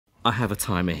I have a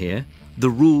timer here.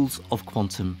 The rules of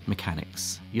quantum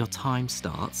mechanics. Your time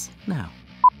starts now.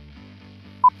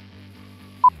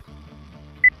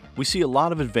 We see a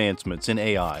lot of advancements in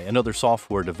AI and other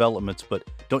software developments, but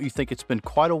don't you think it's been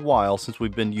quite a while since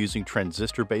we've been using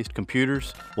transistor-based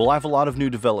computers? Well, I have a lot of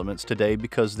new developments today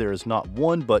because there is not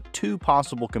one but two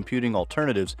possible computing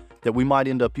alternatives that we might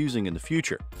end up using in the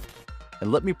future.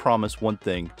 And let me promise one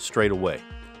thing straight away.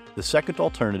 The second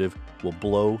alternative will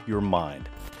blow your mind.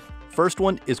 First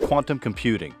one is quantum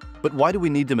computing. But why do we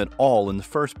need them at all in the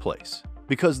first place?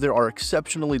 Because there are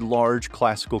exceptionally large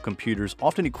classical computers,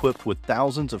 often equipped with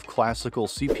thousands of classical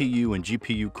CPU and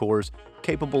GPU cores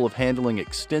capable of handling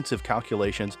extensive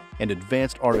calculations and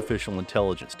advanced artificial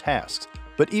intelligence tasks.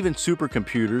 But even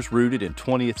supercomputers rooted in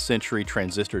 20th century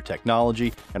transistor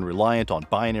technology and reliant on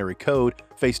binary code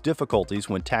face difficulties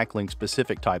when tackling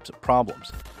specific types of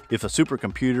problems. If a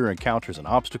supercomputer encounters an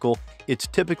obstacle, it's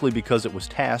typically because it was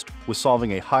tasked with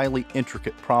solving a highly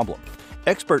intricate problem.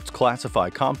 Experts classify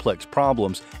complex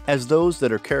problems as those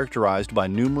that are characterized by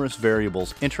numerous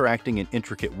variables interacting in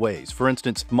intricate ways. For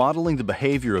instance, modeling the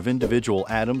behavior of individual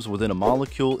atoms within a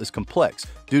molecule is complex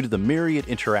due to the myriad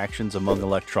interactions among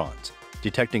electrons.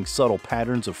 Detecting subtle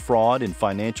patterns of fraud in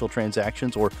financial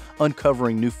transactions or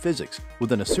uncovering new physics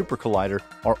within a supercollider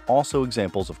are also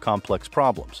examples of complex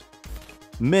problems.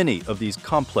 Many of these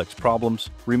complex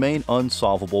problems remain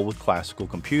unsolvable with classical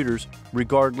computers,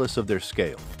 regardless of their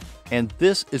scale. And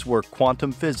this is where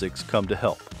quantum physics come to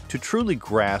help. To truly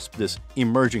grasp this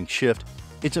emerging shift,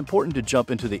 it's important to jump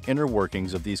into the inner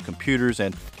workings of these computers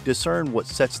and discern what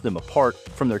sets them apart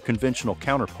from their conventional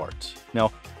counterparts.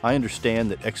 Now, I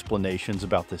understand that explanations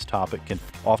about this topic can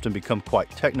often become quite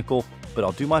technical, but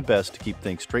I'll do my best to keep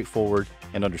things straightforward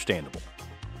and understandable.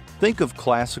 Think of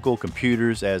classical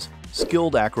computers as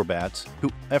skilled acrobats who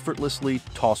effortlessly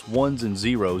toss ones and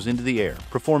zeros into the air,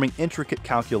 performing intricate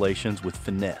calculations with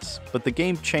finesse. But the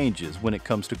game changes when it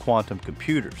comes to quantum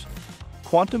computers.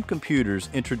 Quantum computers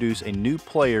introduce a new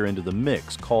player into the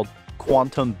mix called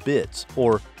quantum bits,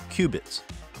 or qubits.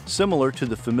 Similar to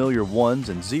the familiar ones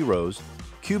and zeros,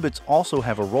 qubits also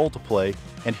have a role to play,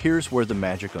 and here's where the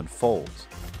magic unfolds.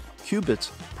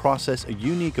 Qubits process a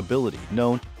unique ability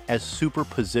known as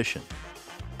superposition.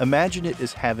 Imagine it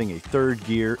as having a third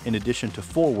gear in addition to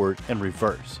forward and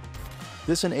reverse.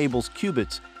 This enables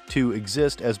qubits to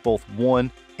exist as both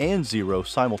 1 and 0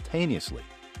 simultaneously,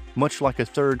 much like a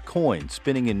third coin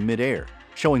spinning in midair,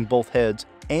 showing both heads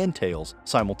and tails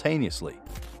simultaneously.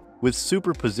 With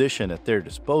superposition at their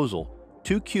disposal,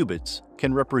 two qubits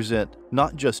can represent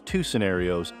not just two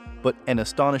scenarios, but an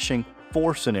astonishing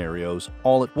 4 scenarios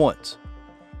all at once.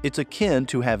 It's akin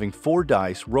to having 4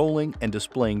 dice rolling and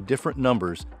displaying different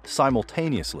numbers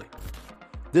simultaneously.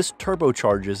 This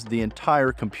turbocharges the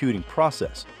entire computing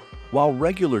process. While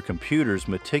regular computers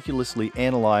meticulously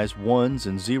analyze ones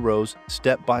and zeros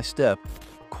step by step,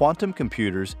 quantum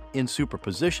computers in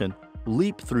superposition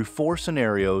leap through 4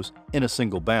 scenarios in a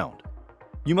single bound.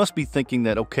 You must be thinking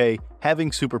that, okay,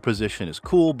 having superposition is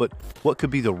cool, but what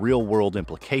could be the real-world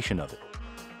implication of it?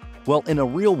 Well, in a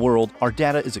real world, our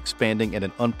data is expanding at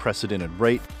an unprecedented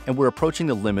rate, and we're approaching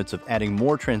the limits of adding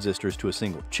more transistors to a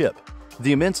single chip.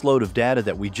 The immense load of data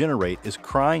that we generate is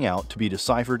crying out to be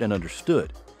deciphered and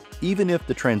understood. Even if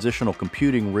the transitional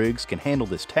computing rigs can handle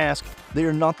this task, they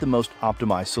are not the most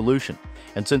optimized solution.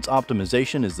 And since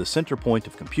optimization is the center point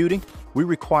of computing, we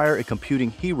require a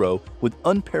computing hero with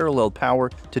unparalleled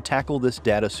power to tackle this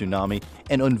data tsunami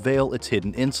and unveil its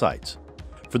hidden insights.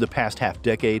 For the past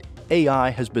half-decade, AI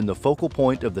has been the focal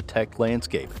point of the tech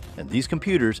landscape, and these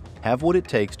computers have what it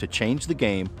takes to change the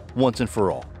game once and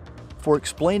for all. For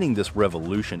explaining this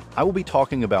revolution, I will be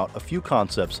talking about a few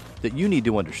concepts that you need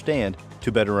to understand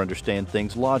to better understand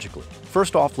things logically.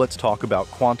 First off, let's talk about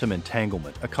quantum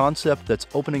entanglement, a concept that's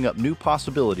opening up new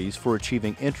possibilities for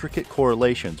achieving intricate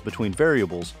correlations between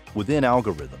variables within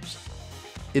algorithms.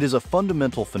 It is a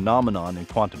fundamental phenomenon in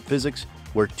quantum physics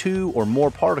where 2 or more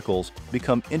particles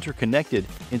become interconnected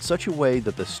in such a way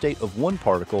that the state of one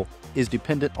particle is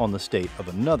dependent on the state of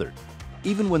another,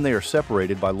 even when they are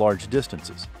separated by large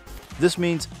distances. This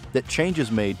means that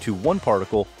changes made to one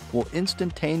particle will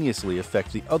instantaneously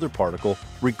affect the other particle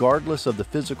regardless of the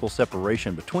physical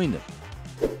separation between them.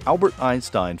 Albert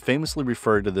Einstein famously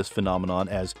referred to this phenomenon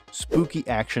as spooky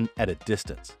action at a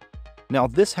distance. Now,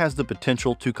 this has the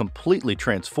potential to completely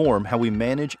transform how we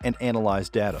manage and analyze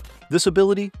data. This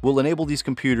ability will enable these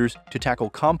computers to tackle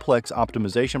complex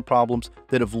optimization problems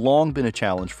that have long been a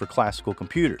challenge for classical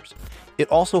computers. It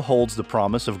also holds the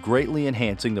promise of greatly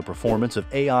enhancing the performance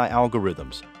of AI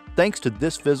algorithms, Thanks to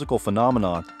this physical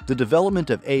phenomenon, the development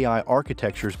of AI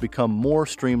architectures become more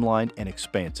streamlined and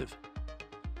expansive.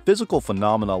 Physical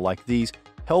phenomena like these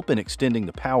help in extending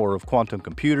the power of quantum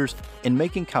computers and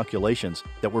making calculations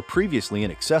that were previously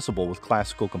inaccessible with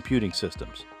classical computing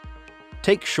systems.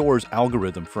 Take Shor's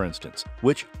algorithm, for instance,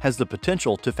 which has the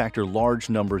potential to factor large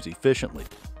numbers efficiently.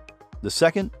 The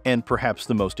second, and perhaps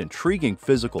the most intriguing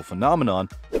physical phenomenon,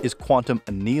 is quantum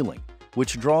annealing,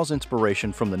 which draws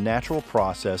inspiration from the natural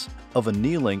process of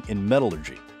annealing in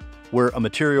metallurgy, where a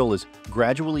material is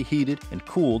gradually heated and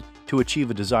cooled to achieve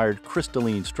a desired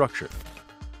crystalline structure.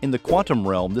 In the quantum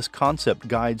realm, this concept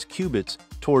guides qubits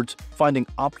towards finding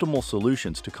optimal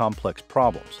solutions to complex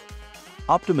problems.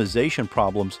 Optimization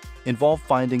problems involve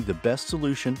finding the best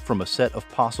solution from a set of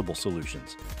possible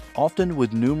solutions, often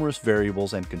with numerous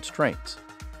variables and constraints.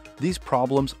 These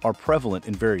problems are prevalent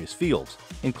in various fields,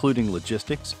 including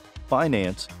logistics,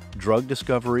 finance, drug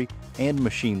discovery, and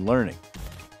machine learning.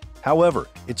 However,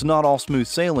 it's not all smooth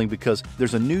sailing because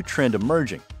there's a new trend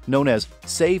emerging, known as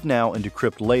save now and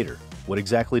decrypt later. What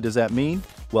exactly does that mean?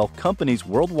 Well, companies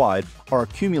worldwide are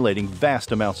accumulating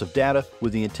vast amounts of data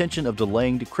with the intention of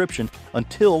delaying decryption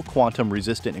until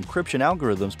quantum-resistant encryption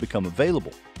algorithms become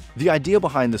available. The idea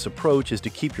behind this approach is to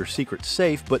keep your secrets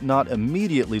safe but not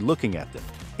immediately looking at them.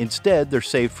 Instead, they're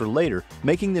saved for later,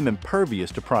 making them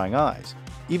impervious to prying eyes.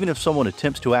 Even if someone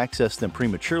attempts to access them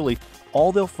prematurely,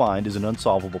 all they'll find is an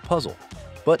unsolvable puzzle.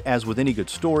 But as with any good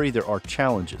story, there are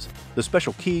challenges. The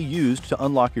special key used to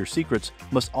unlock your secrets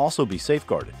must also be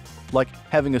safeguarded, like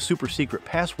having a super secret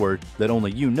password that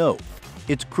only you know.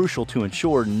 It's crucial to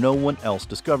ensure no one else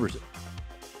discovers it.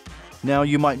 Now,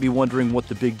 you might be wondering what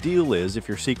the big deal is if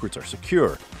your secrets are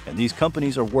secure, and these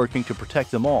companies are working to protect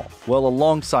them all. Well,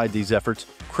 alongside these efforts,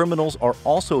 criminals are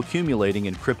also accumulating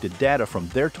encrypted data from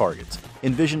their targets,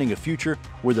 envisioning a future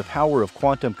where the power of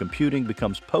quantum computing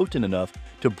becomes potent enough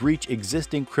to breach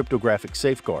existing cryptographic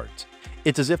safeguards.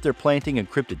 It's as if they're planting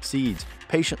encrypted seeds,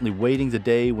 patiently waiting the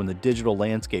day when the digital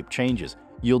landscape changes,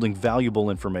 yielding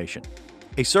valuable information.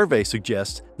 A survey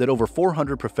suggests that over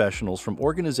 400 professionals from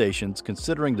organizations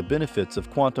considering the benefits of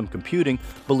quantum computing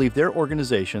believe their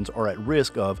organizations are at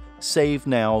risk of save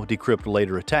now, decrypt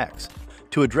later attacks.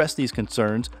 To address these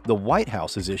concerns, the White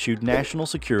House has issued national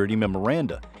security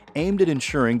memoranda aimed at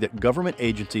ensuring that government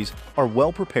agencies are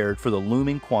well prepared for the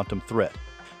looming quantum threat.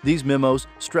 These memos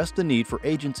stress the need for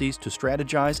agencies to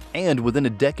strategize and, within a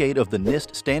decade of the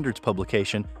NIST standards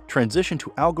publication, transition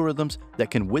to algorithms that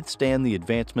can withstand the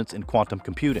advancements in quantum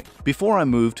computing. Before I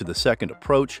move to the second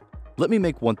approach, let me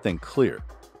make one thing clear.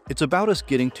 It's about us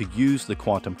getting to use the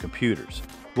quantum computers.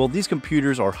 Well, these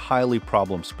computers are highly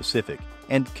problem-specific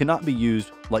and cannot be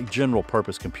used like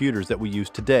general-purpose computers that we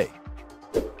use today.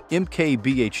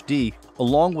 MKBHD,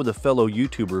 along with a fellow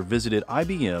YouTuber, visited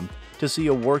IBM to see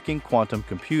a working quantum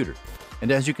computer. And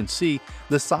as you can see,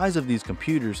 the size of these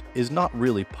computers is not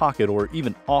really pocket or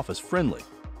even office friendly.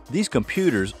 These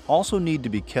computers also need to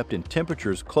be kept in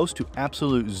temperatures close to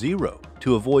absolute zero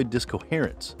to avoid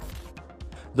discoherence.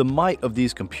 The might of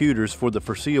these computers for the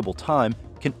foreseeable time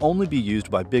can only be used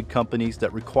by big companies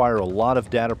that require a lot of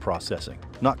data processing,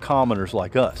 not commoners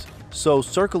like us. So,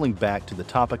 circling back to the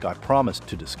topic I promised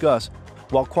to discuss,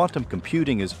 while quantum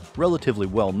computing is relatively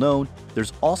well known,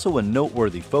 there's also a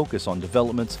noteworthy focus on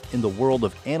developments in the world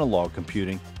of analog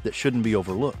computing that shouldn't be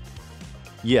overlooked.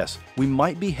 Yes, we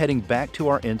might be heading back to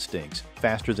our instincts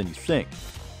faster than you think.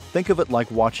 Think of it like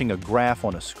watching a graph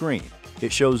on a screen.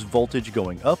 It shows voltage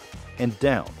going up and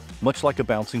down, much like a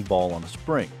bouncing ball on a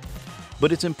spring.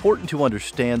 But it's important to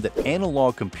understand that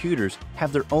analog computers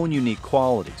have their own unique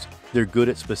qualities. They're good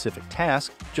at specific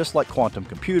tasks, just like quantum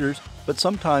computers, but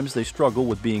sometimes they struggle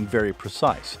with being very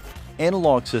precise.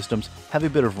 Analog systems have a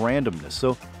bit of randomness,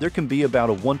 so there can be about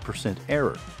a 1%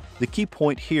 error. The key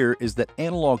point here is that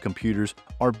analog computers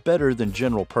are better than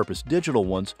general-purpose digital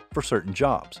ones for certain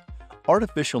jobs.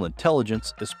 Artificial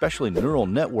intelligence, especially neural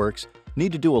networks,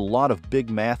 need to do a lot of big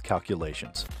math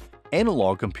calculations.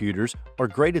 Analog computers are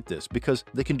great at this because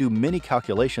they can do many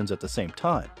calculations at the same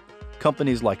time.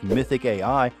 Companies like Mythic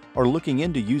AI are looking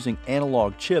into using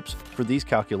analog chips for these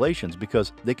calculations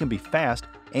because they can be fast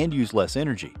and use less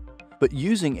energy. But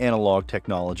using analog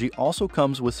technology also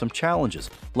comes with some challenges,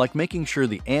 like making sure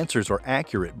the answers are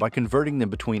accurate by converting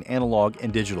them between analog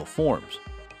and digital forms.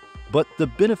 But the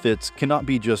benefits cannot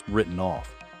be just written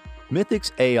off.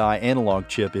 Mythic's AI analog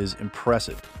chip is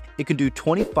impressive. It can do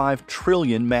 25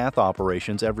 trillion math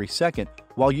operations every second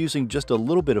while using just a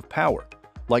little bit of power,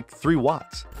 like 3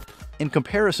 watts. In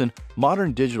comparison,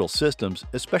 modern digital systems,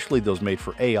 especially those made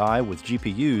for AI with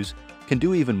GPUs, can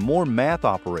do even more math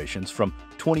operations from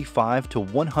 25 to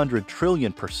 100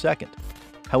 trillion per second.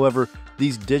 However,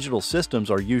 these digital systems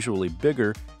are usually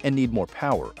bigger and need more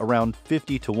power, around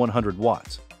 50 to 100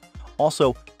 watts.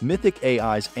 Also, Mythic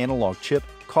AI's analog chip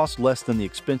costs less than the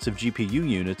expensive GPU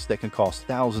units that can cost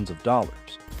thousands of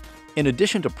dollars. In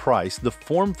addition to price, the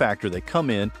form factor they come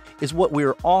in is what we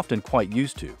are often quite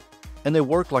used to. And they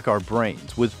work like our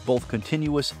brains, with both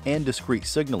continuous and discrete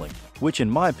signaling, which in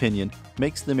my opinion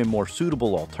makes them a more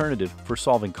suitable alternative for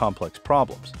solving complex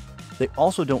problems. They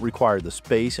also don't require the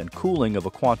space and cooling of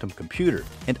a quantum computer,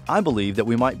 and I believe that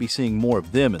we might be seeing more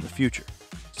of them in the future.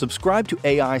 Subscribe to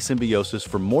AI Symbiosis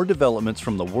for more developments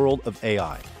from the world of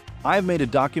AI. I have made a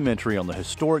documentary on the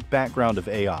historic background of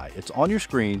AI. It's on your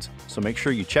screens, so make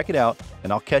sure you check it out,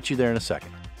 and I'll catch you there in a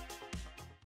second.